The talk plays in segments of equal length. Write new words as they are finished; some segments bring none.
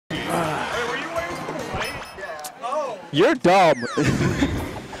You're dumb.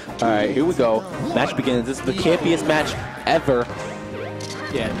 All right, here we go. Match begins. This is the campiest match ever.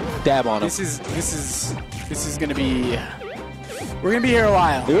 Yeah. Dab on him. This is gonna be. We're gonna be here a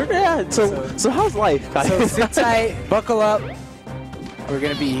while. Yeah. So how's life? So sit tight, buckle up. We're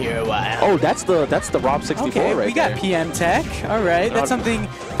gonna be here a while. Oh, that's the Rob 64 okay, right we got there. PM Tech. All right, that's something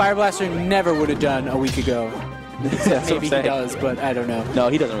Fireblaster never would have done a week ago. Maybe he does, but I don't know. No,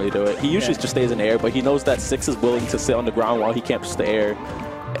 he doesn't really do it. He usually just stays in the air, but he knows that 6 is willing to sit on the ground while he camps the air.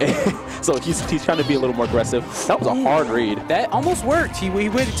 So he's trying to be a little more aggressive. That was a hard read. That almost worked. He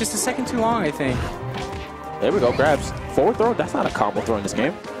waited just a second too long, I think. There we go. Grabs. Forward throw. That's not a combo throw in this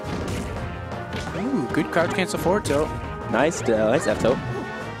game. Ooh, good crouch cancel forward tilt. Nice F tilt.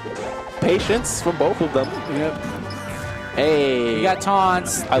 Patience from both of them. Yep. Hey. You got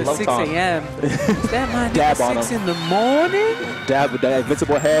taunts. I love 6 taunts. a.m. Is that my Dab on 6 him. in the morning? Dab with that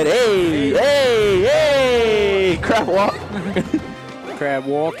invincible head. Hey, hey, hey! Crab walk. Crab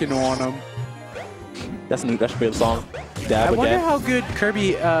walking on him. That's new. That should be a song. Dab I with wonder that. how good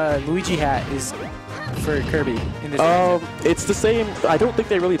Kirby Luigi hat is for Kirby in this. It's the same. I don't think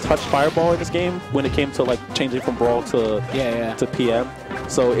they really touched Fireball in this game when it came to like changing from Brawl to to PM.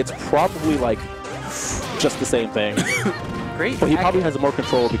 So it's probably like just the same thing. Great. But he probably has more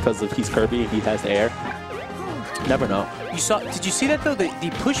control because he's Kirby. He has the air. Never know. Did you see that though? The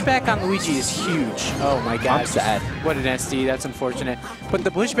pushback on Luigi is huge. Oh my god. I'm sad. What an SD. That's unfortunate. But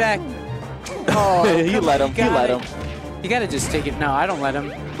the pushback. Oh, he let him. He let him. You gotta just take it. No, I don't let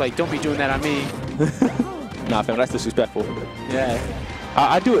him. Like, don't be doing that on me. Nah, fam, that's disrespectful. Yeah.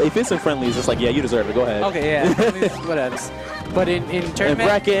 I do. If it's in friendlies, it's like, yeah, you deserve it. Go ahead. Okay, yeah. Whatever. But in tournament, and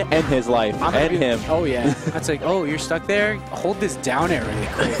bracket and his life and him. Oh yeah. That's like, oh, you're stuck there. Hold this down air really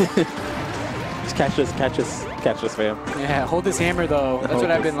quick. Just catch this, fam. Yeah, hold this hammer though. That's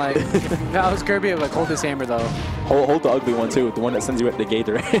what I've been like. If I was Kirby, I'd be like, hold this hammer though. Hold the ugly one too, the one that sends you at the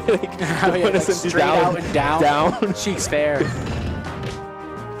gator. Like, oh, yeah, like straight out and down. Down. Cheeks fair.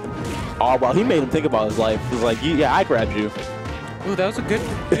 Oh well, he made him think about his life. He was like, yeah, I grabbed you. Ooh, that was a good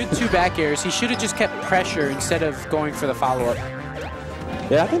 2 back airs. He should have just kept pressure instead of going for the follow-up.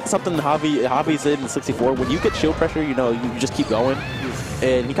 Yeah, I think something Javi's in 64. When you get shield pressure, you know, you just keep going.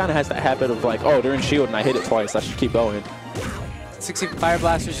 And he kind of has that habit of like, oh, they're in shield and I hit it twice. I should keep going.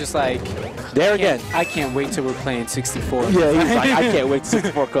 Fireblaster's just like, there again. I can't wait till we're playing 64. Yeah, he's like, I can't wait to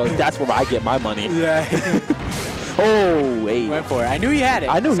 64 because that's where I get my money. Yeah. Oh, wait. Went for it. I knew he had it.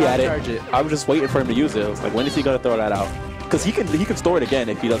 I knew he had it. I was just waiting for him to use it. I was like, when is he going to throw that out? Because he can store it again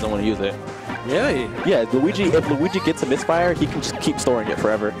if he doesn't want to use it. Really? Yeah, if Luigi gets a misfire, he can just keep storing it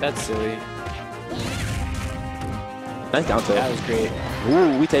forever. That's silly. Nice down tilt. That was great.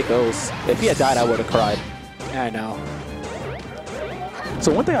 Ooh, we take those. If he had died, I would have cried. Yeah, I know.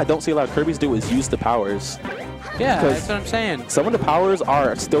 So one thing I don't see a lot of Kirby's do is use the powers. Yeah, that's what I'm saying. Some of the powers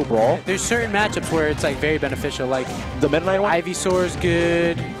are still Brawl. There's certain matchups where it's like very beneficial, like the Meta Knight one? Ivysaur's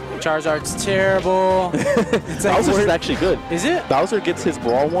good, Charizard's terrible. It's like Bowser's actually good. Is it? Bowser gets his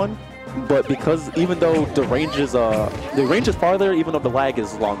Brawl one, but because even though the range is farther, even though the lag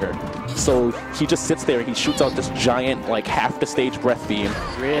is longer. So he just sits there and he shoots out this giant, like half the stage breath beam.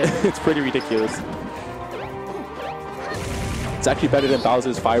 Really? It's pretty ridiculous. It's actually better than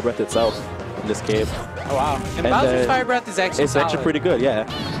Bowser's Fire Breath itself in this game. Oh wow. And Bowser's Fire Breath is actually It's actually pretty good, yeah.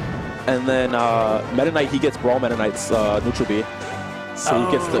 And then Meta Knight, he gets Brawl Meta Knight's neutral B. So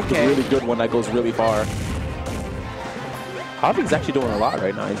he gets the really good one that goes really far. Javi's actually doing a lot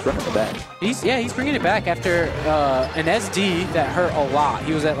right now. He's bringing it back. He's bringing it back after an SD that hurt a lot.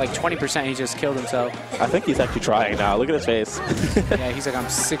 He was at like 20%. He just killed himself. I think he's actually trying now. Look at his face. Yeah, he's like, I'm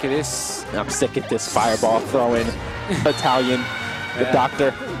sick of this. I'm sick of this fireball throwing Italian, the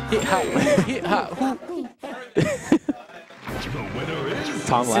doctor.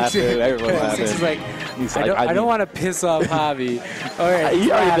 Tom laughing. Everyone laughing. He's like, I don't want to piss off Javi. All right,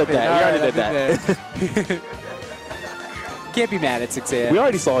 you already did that. You already did that. Can't be mad at 6 a.m. We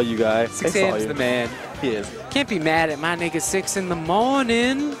already saw you, guys. 6 a.m. is the man. He is. Can't be mad at my nigga 6 in the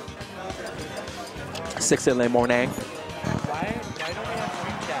morning. 6 in the morning. Why don't we have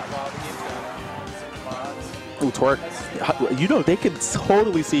stream chat while we Ooh, twerk. You know, they can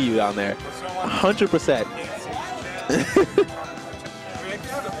totally see you down there. 100%.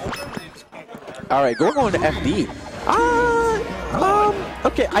 All right, we're going to FD.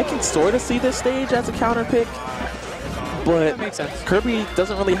 Okay, I can sort of see this stage as a counter pick. But makes sense. Kirby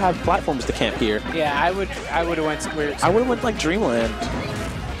doesn't really have platforms to camp here. Yeah, I would have went where I would have went like Dreamland.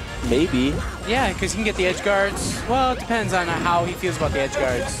 Maybe. Yeah, because he can get the edge guards. Well, it depends on how he feels about the edge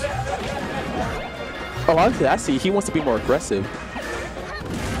guards. Oh, I see. He wants to be more aggressive.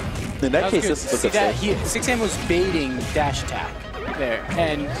 In that case, this is a good save. 6am was baiting dash attack there,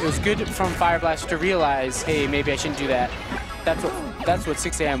 and it was good from Fireblaster to realize, hey, maybe I shouldn't do that. That's what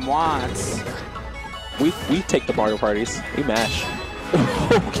 6am wants. We take the Mario parties. We mash.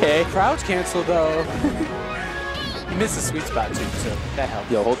 Okay. Crouch cancel though. He missed the sweet spot too, so that helped.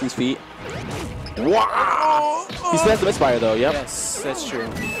 Yo, hold these feet. Wow! He still has the misfire though, yep. Yes, that's true.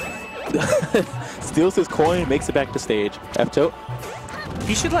 Steals his coin, makes it back to stage. F tilt.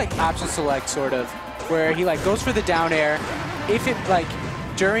 He should like option select sort of, where he like goes for the down air. If it like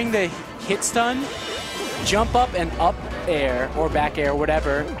during the hit stun, jump up and up air or back air,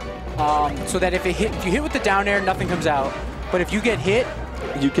 whatever, so that if you hit with the down air, nothing comes out. But if you get hit,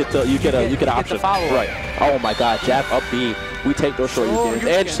 you get an option. Right. Oh my God, jab up B. We take those short use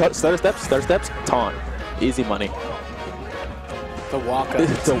and stutter steps, taunt. Easy money. The walk up.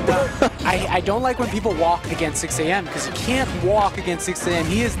 I don't like when people walk against 6am because you can't walk against 6am.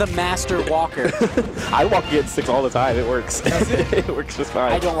 He is the master walker. I walk against 6 all the time. It works. Does it? It works just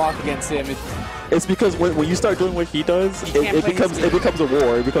fine. I don't walk against him. It's because when you start doing what he does, it becomes a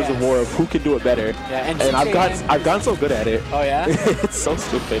war. It becomes a war of who can do it better. Yeah, and I've gotten so good at it. Oh yeah. It's so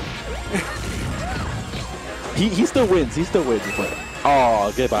stupid. He still wins. He still wins. But,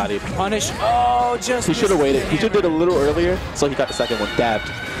 oh, good body. Punish. Oh, just. He should have waited. He should have did a little earlier, so he got the second one dabbed.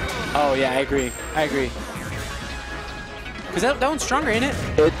 Oh yeah, I agree. Because that one's stronger, ain't it?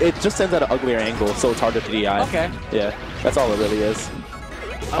 It just sends at an uglier angle, so it's harder to DI. Okay. Yeah, that's all it really is.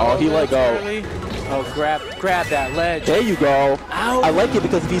 Oh, he let go. Oh, grab that ledge. There you go. Ow. I like it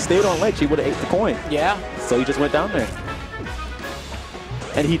because if he stayed on ledge, he would have ate the coin. Yeah. So he just went down there.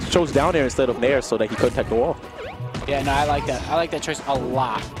 And he chose down there instead of there so that he couldn't tech the wall. Yeah, no, I like that. I like that choice a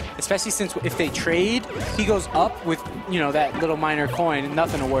lot. Especially since if they trade, he goes up with, that little minor coin,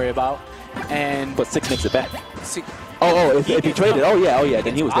 nothing to worry about. But 6 makes it back. If he traded, oh yeah,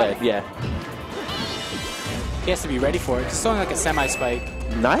 then he was dead, yeah. He has to be ready for it. It's only like a semi-spike.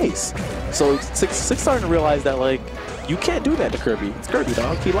 Nice. So 6 starting to realize that, like, you can't do that to Kirby. It's Kirby,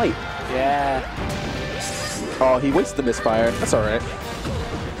 dog. He light. Yeah. Oh, he wastes the misfire. That's all right.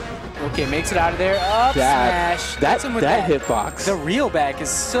 Okay, makes it out of there. Up smash. That hitbox. The real back is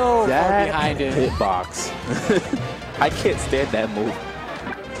so far behind it. Hitbox. I can't stand that move.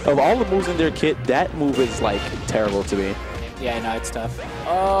 Of all the moves in their kit, that move is like terrible to me. Yeah, no, it's tough.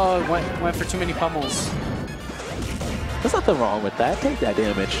 Oh, went for too many pummels. There's nothing wrong with that. Take that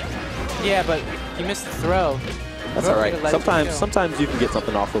damage. Yeah, but he missed the throw. That's all right. Sometimes you can get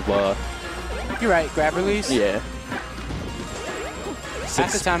something off of. You're right. Grab release. Yeah.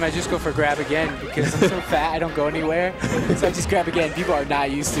 Half the time I just go for grab again because I'm so fat I don't go anywhere. So I just grab again. People are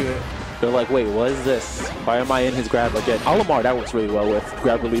not used to it. They're like, wait, what is this? Why am I in his grab again? Olimar, that works really well with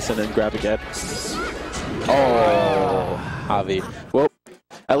grab release and then grab again. Oh, Javi. Well,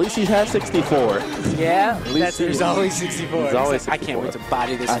 at least he has 64. Yeah, there's always 64. He's always 64. I can't wait to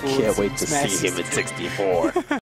body this fool. I can't wait to see him at 64.